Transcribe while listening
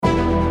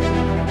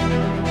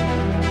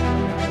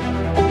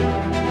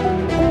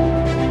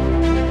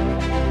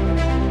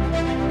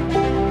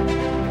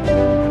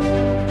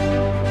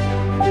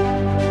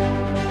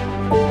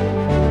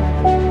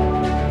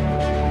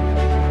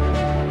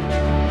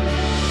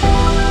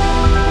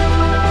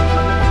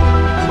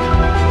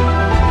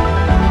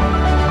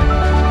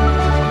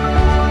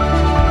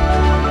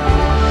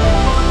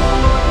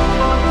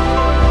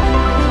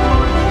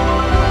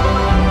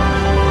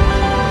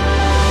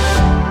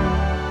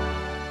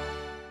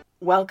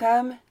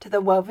Welcome to the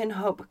Woven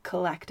Hope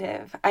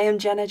Collective. I am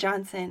Jenna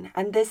Johnson,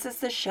 and this is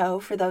the show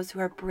for those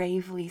who are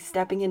bravely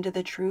stepping into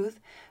the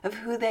truth of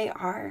who they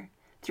are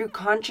through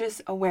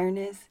conscious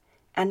awareness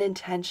and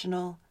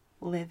intentional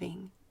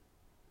living.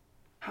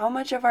 How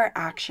much of our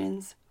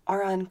actions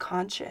are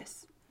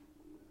unconscious?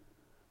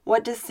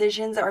 What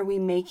decisions are we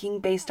making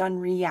based on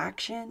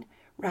reaction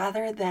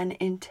rather than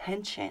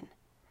intention?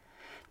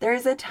 There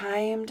is a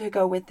time to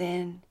go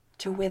within,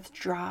 to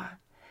withdraw.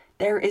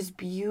 There is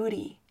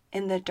beauty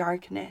in the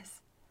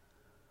darkness.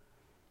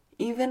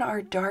 Even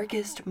our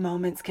darkest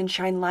moments can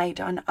shine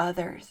light on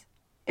others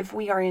if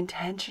we are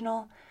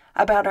intentional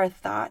about our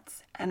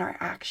thoughts and our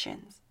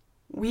actions.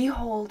 We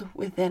hold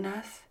within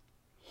us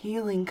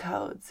healing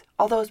codes,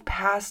 all those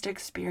past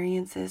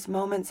experiences,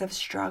 moments of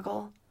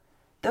struggle.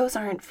 Those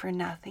aren't for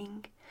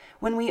nothing.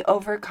 When we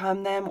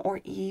overcome them,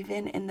 or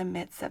even in the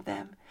midst of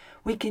them,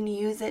 we can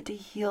use it to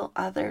heal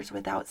others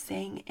without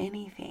saying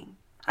anything.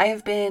 I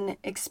have been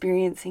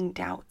experiencing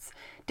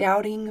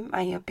doubting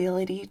my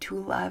ability to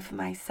love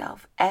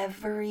myself,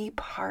 every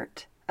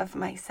part of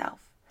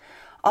myself.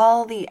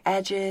 All the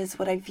edges,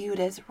 what I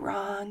viewed as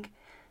wrong,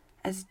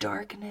 as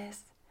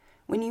darkness.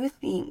 When you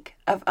think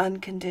of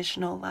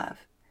unconditional love,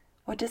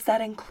 what does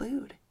that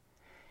include?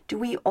 Do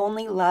we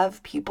only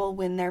love people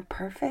when they're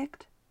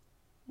perfect?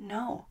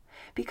 No,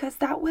 because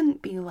that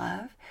wouldn't be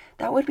love.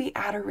 That would be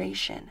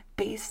adoration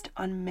based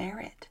on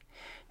merit.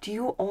 Do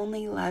you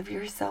only love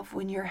yourself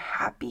when you're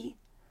happy?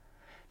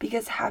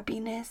 Because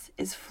happiness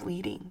is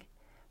fleeting,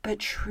 but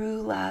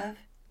true love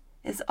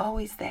is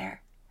always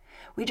there.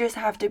 We just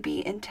have to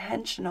be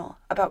intentional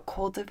about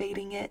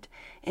cultivating it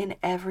in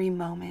every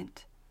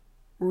moment.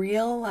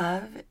 Real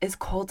love is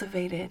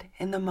cultivated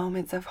in the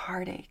moments of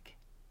heartache.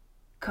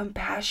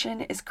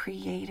 Compassion is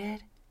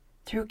created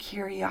through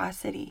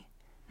curiosity,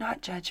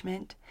 not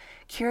judgment.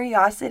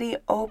 Curiosity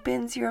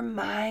opens your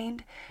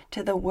mind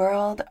to the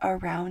world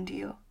around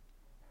you.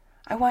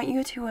 I want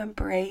you to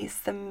embrace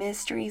the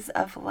mysteries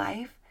of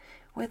life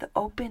with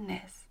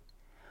openness.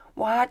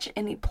 Watch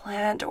any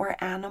plant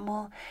or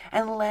animal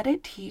and let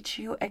it teach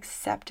you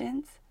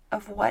acceptance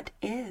of what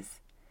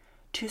is,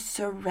 to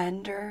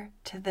surrender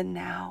to the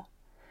now.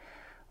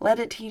 Let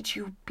it teach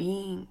you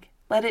being.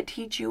 Let it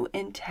teach you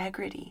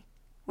integrity,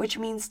 which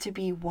means to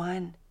be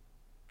one,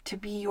 to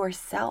be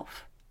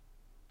yourself,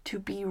 to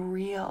be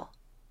real.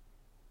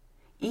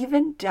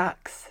 Even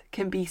ducks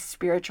can be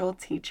spiritual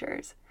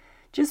teachers.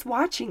 Just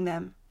watching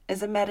them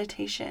is a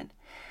meditation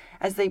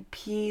as they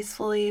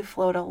peacefully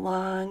float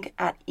along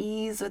at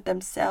ease with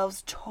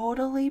themselves,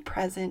 totally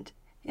present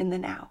in the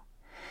now.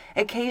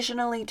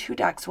 Occasionally, two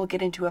ducks will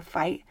get into a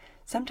fight,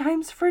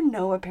 sometimes for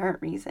no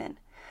apparent reason.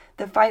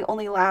 The fight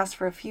only lasts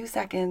for a few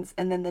seconds,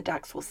 and then the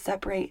ducks will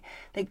separate.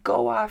 They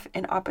go off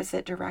in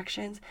opposite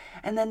directions,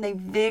 and then they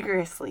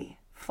vigorously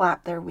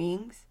flap their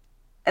wings,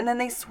 and then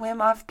they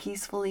swim off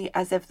peacefully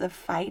as if the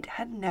fight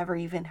had never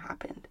even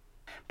happened.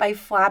 By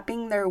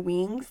flapping their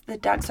wings, the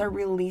ducks are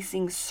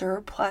releasing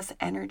surplus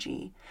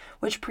energy,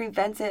 which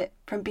prevents it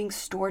from being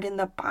stored in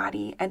the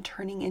body and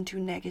turning into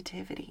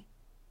negativity.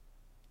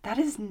 That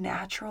is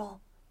natural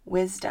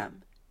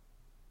wisdom.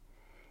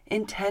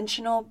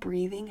 Intentional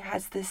breathing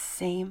has the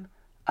same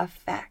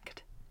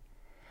effect.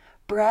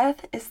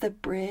 Breath is the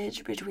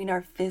bridge between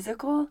our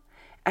physical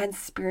and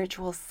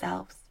spiritual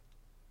selves.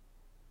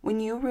 When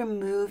you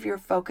remove your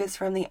focus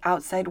from the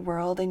outside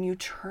world and you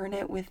turn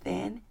it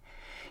within,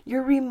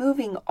 you're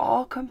removing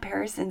all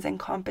comparisons and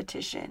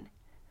competition.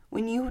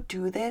 When you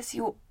do this,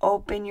 you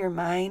open your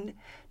mind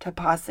to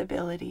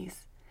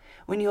possibilities.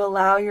 When you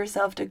allow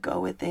yourself to go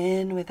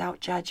within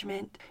without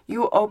judgment,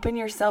 you open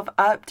yourself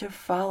up to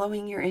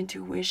following your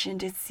intuition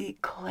to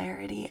seek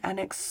clarity and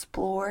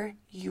explore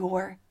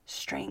your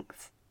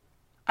strengths.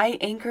 I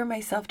anchor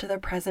myself to the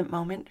present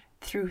moment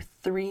through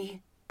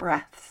 3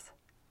 breaths.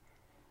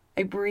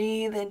 I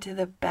breathe into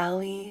the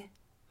belly,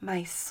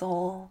 my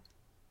soul,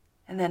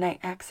 and then I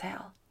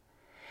exhale.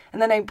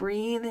 And then I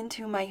breathe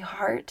into my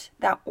heart,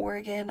 that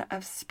organ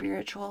of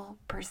spiritual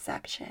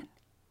perception.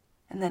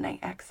 And then I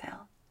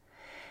exhale.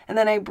 And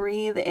then I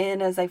breathe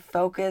in as I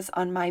focus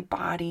on my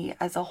body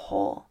as a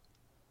whole.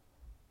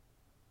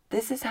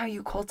 This is how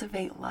you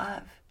cultivate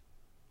love.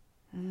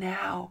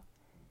 Now,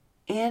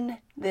 in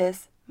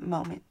this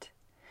moment.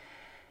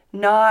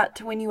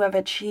 Not when you have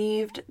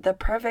achieved the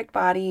perfect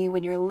body,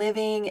 when you're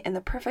living in the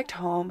perfect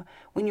home,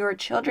 when your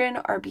children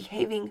are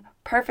behaving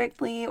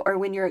perfectly, or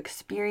when you're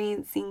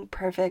experiencing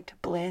perfect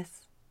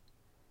bliss.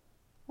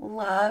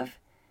 Love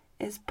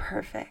is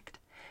perfect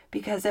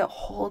because it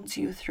holds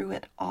you through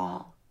it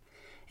all.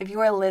 If you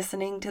are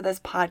listening to this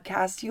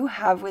podcast, you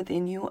have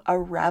within you a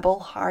rebel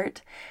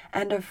heart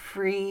and a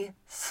free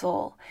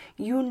soul.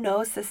 You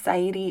know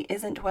society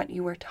isn't what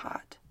you were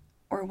taught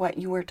or what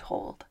you were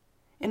told.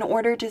 In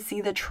order to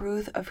see the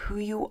truth of who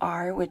you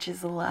are, which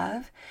is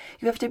love,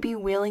 you have to be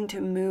willing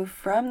to move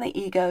from the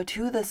ego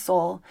to the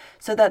soul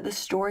so that the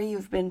story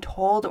you've been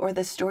told or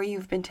the story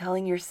you've been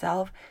telling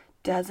yourself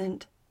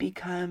doesn't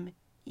become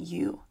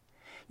you.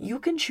 You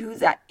can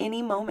choose at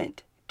any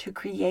moment to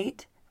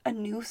create a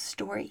new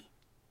story.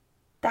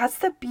 That's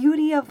the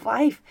beauty of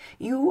life.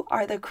 You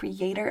are the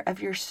creator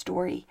of your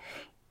story.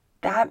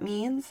 That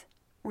means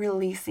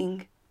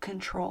releasing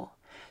control,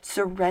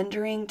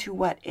 surrendering to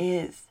what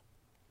is.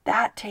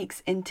 That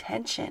takes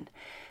intention.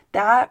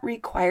 That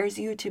requires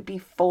you to be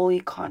fully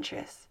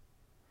conscious.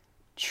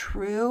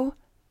 True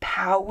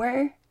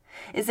power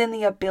is in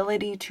the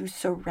ability to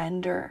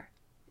surrender.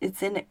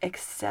 It's in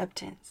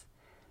acceptance.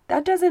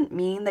 That doesn't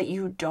mean that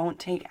you don't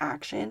take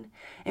action.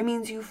 It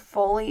means you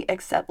fully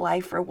accept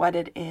life for what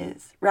it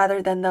is,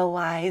 rather than the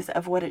lies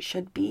of what it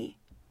should be.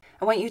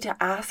 I want you to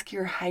ask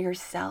your higher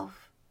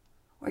self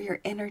or your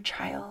inner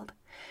child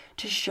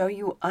to show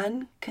you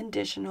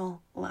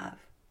unconditional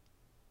love.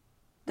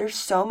 There's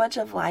so much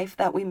of life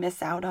that we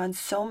miss out on,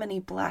 so many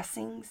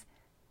blessings,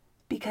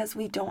 because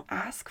we don't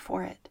ask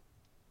for it.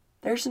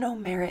 There's no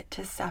merit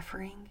to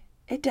suffering.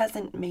 It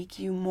doesn't make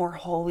you more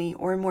holy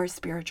or more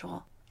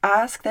spiritual.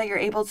 Ask that you're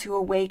able to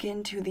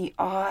awaken to the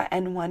awe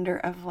and wonder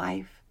of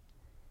life.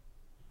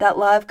 That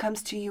love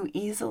comes to you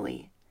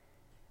easily.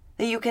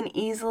 That you can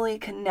easily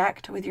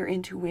connect with your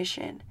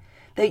intuition.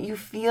 That you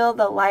feel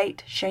the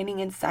light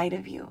shining inside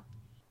of you.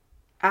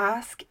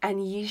 Ask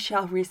and ye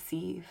shall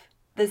receive.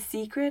 The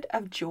secret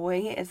of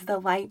joy is the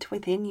light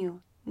within you,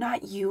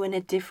 not you in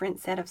a different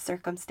set of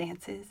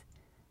circumstances.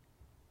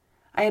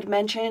 I had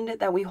mentioned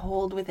that we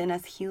hold within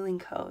us healing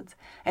codes.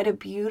 I had a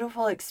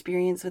beautiful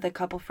experience with a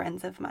couple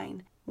friends of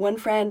mine. One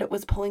friend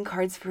was pulling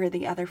cards for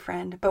the other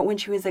friend, but when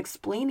she was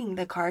explaining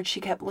the card,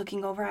 she kept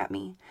looking over at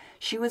me.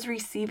 She was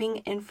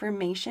receiving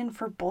information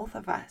for both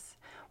of us.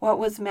 What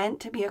was meant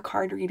to be a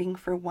card reading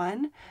for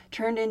one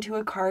turned into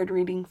a card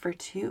reading for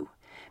two,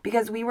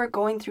 because we were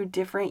going through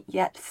different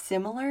yet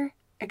similar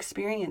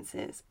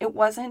experiences. It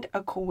wasn't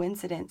a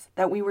coincidence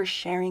that we were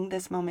sharing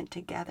this moment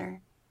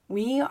together.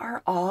 We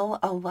are all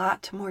a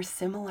lot more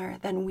similar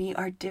than we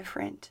are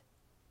different.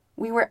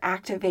 We were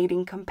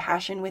activating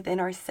compassion within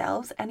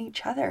ourselves and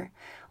each other,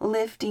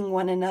 lifting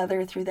one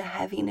another through the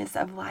heaviness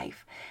of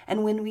life.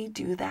 And when we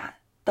do that,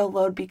 the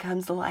load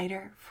becomes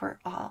lighter for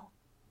all.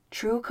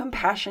 True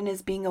compassion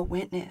is being a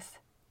witness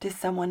to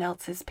someone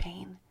else's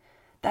pain.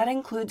 That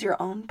includes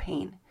your own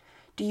pain.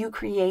 Do you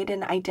create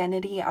an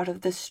identity out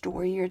of the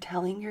story you're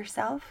telling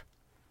yourself?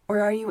 Or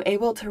are you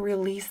able to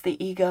release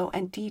the ego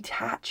and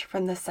detach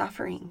from the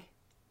suffering?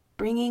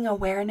 Bringing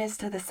awareness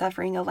to the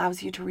suffering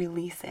allows you to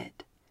release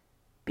it.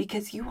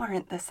 Because you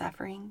aren't the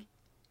suffering.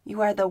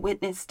 You are the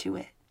witness to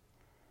it.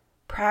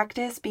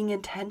 Practice being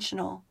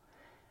intentional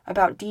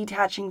about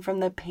detaching from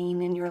the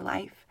pain in your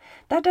life.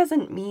 That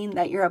doesn't mean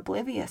that you're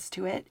oblivious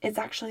to it. It's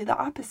actually the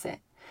opposite.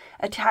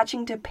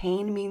 Attaching to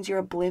pain means you're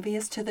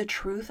oblivious to the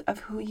truth of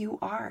who you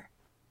are.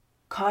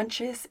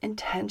 Conscious,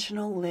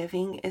 intentional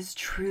living is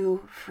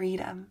true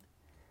freedom.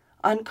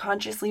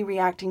 Unconsciously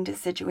reacting to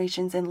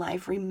situations in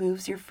life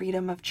removes your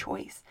freedom of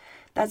choice.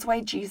 That's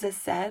why Jesus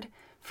said,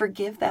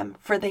 "Forgive them,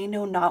 for they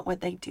know not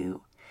what they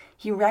do."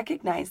 He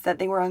recognized that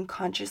they were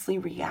unconsciously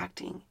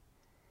reacting.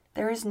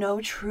 There is no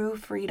true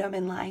freedom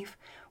in life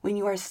when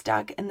you are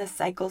stuck in the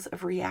cycles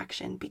of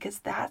reaction, because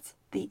that's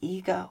the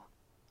ego.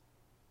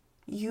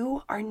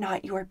 You are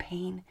not your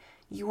pain.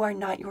 You are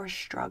not your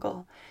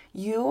struggle.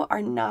 You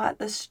are not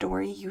the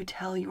story you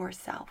tell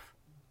yourself.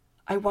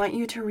 I want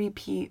you to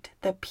repeat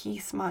the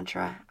peace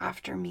mantra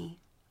after me.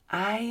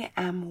 I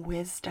am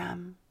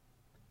wisdom.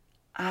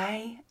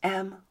 I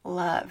am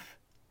love.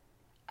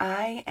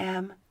 I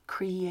am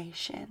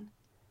creation.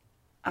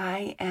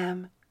 I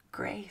am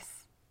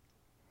grace.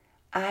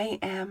 I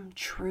am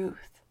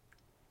truth.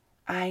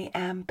 I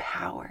am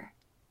power.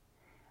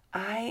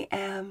 I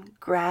am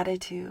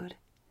gratitude.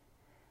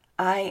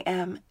 I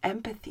am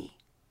empathy.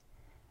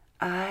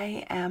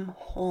 I am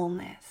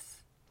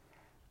wholeness.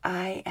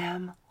 I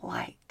am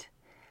light.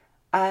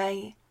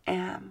 I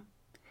am.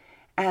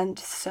 And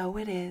so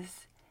it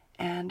is,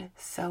 and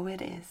so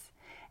it is,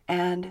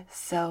 and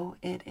so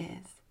it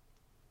is.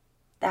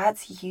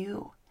 That's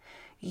you.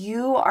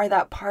 You are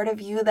that part of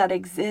you that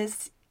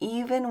exists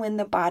even when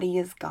the body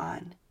is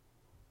gone.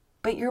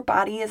 But your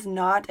body is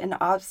not an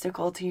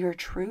obstacle to your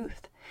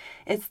truth.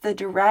 It's the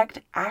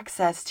direct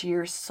access to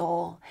your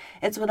soul.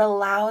 It's what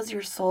allows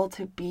your soul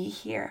to be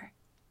here.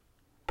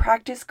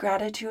 Practice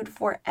gratitude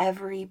for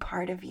every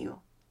part of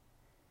you.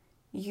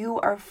 You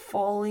are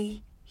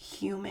fully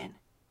human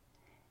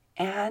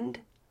and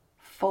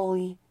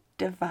fully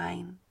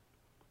divine.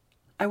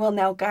 I will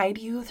now guide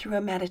you through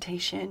a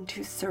meditation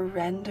to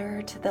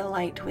surrender to the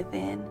light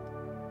within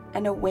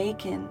and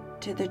awaken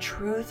to the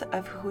truth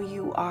of who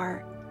you are,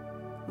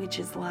 which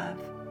is love.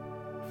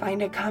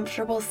 Find a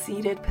comfortable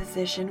seated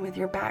position with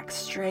your back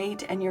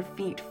straight and your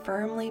feet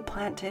firmly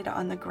planted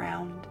on the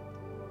ground.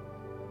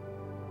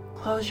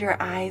 Close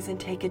your eyes and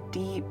take a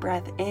deep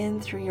breath in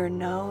through your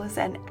nose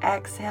and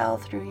exhale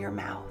through your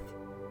mouth.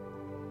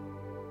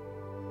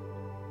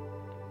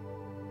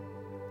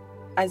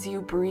 As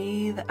you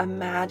breathe,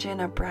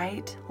 imagine a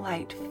bright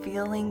light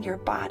filling your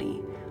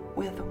body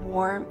with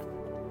warmth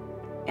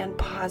and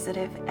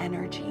positive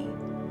energy.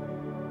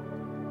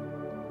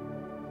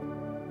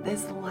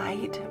 This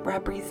light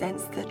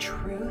represents the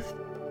truth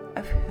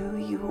of who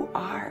you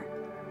are.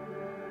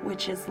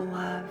 which is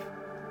love.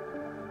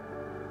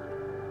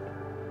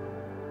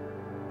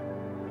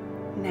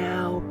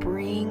 Now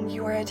bring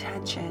your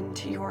attention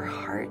to your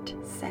heart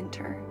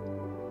center.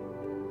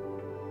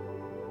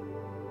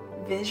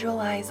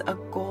 Visualize a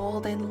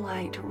golden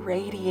light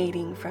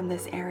radiating from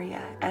this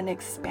area and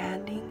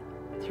expanding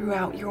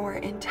throughout your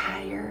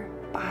entire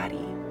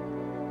body.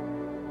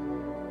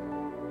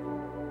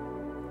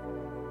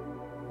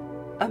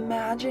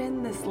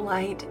 Imagine this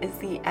light is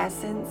the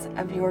essence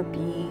of your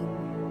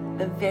being,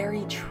 the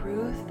very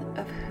truth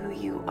of who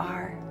you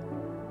are.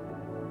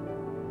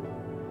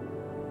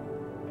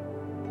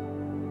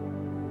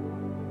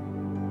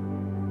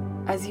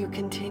 As you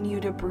continue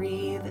to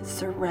breathe,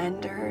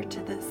 surrender to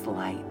this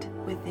light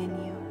within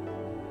you.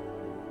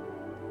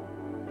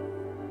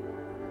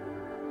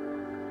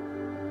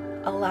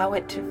 Allow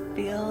it to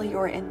fill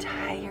your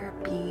entire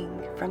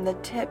being, from the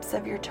tips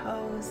of your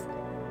toes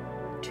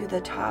to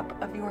the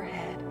top of your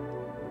head.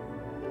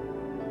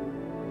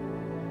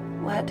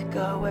 Let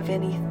go of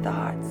any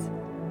thoughts,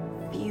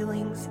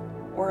 feelings,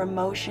 or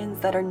emotions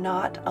that are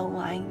not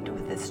aligned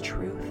with this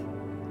truth.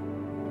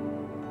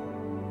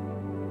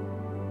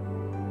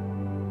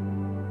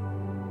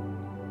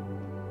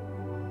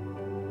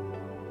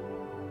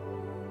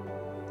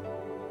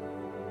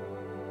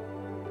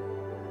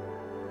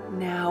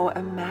 Now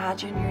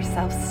imagine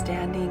yourself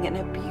standing in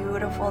a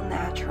beautiful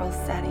natural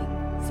setting,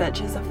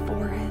 such as a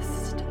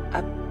forest,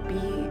 a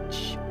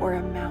beach, or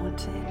a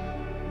mountain.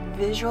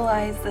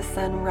 Visualize the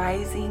sun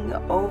rising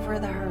over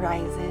the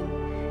horizon,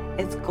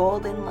 its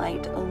golden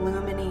light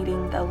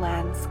illuminating the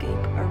landscape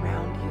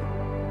around you.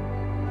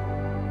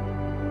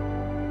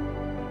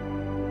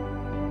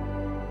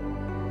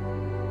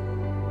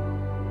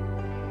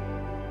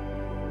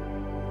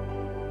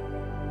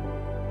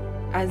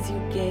 As you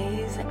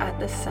gaze at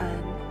the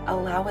sun,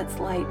 allow its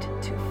light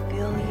to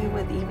fill you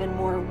with even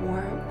more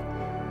warmth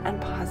and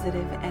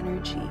positive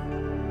energy.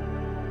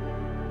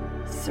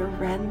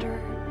 Surrender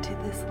to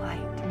this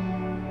light,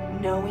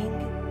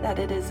 knowing that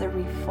it is a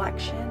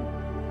reflection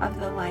of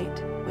the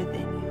light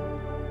within you.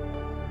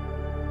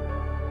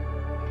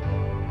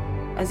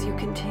 As you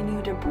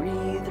continue to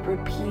breathe,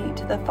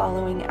 repeat the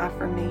following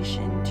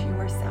affirmation to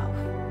yourself.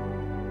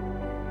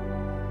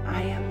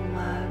 I am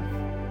love.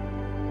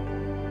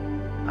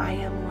 I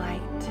am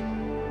light.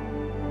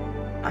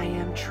 I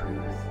am truth.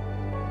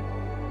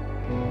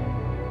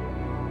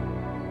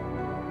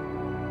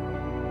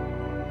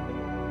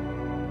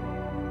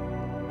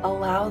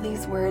 Allow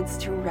these words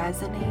to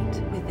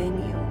resonate within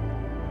you,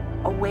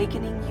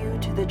 awakening you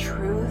to the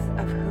truth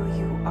of who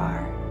you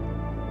are.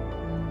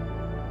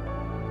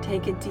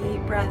 Take a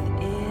deep breath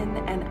in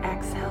and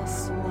exhale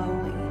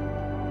slowly.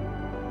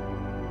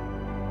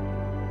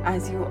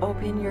 As you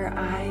open your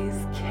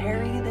eyes,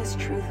 carry this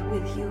truth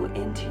with you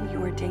into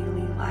your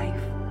daily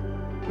life.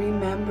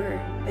 Remember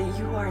that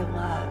you are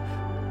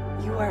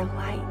love, you are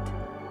light,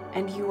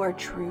 and you are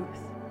truth.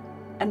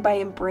 And by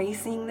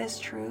embracing this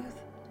truth,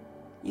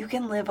 you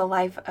can live a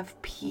life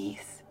of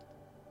peace,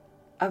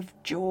 of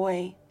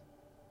joy,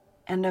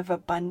 and of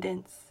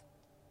abundance.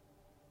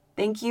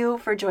 Thank you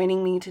for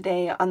joining me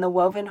today on the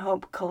Woven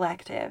Hope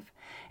Collective.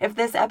 If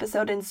this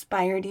episode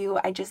inspired you,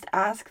 I just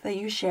ask that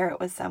you share it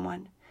with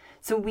someone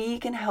so we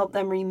can help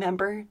them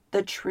remember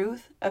the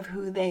truth of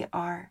who they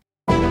are.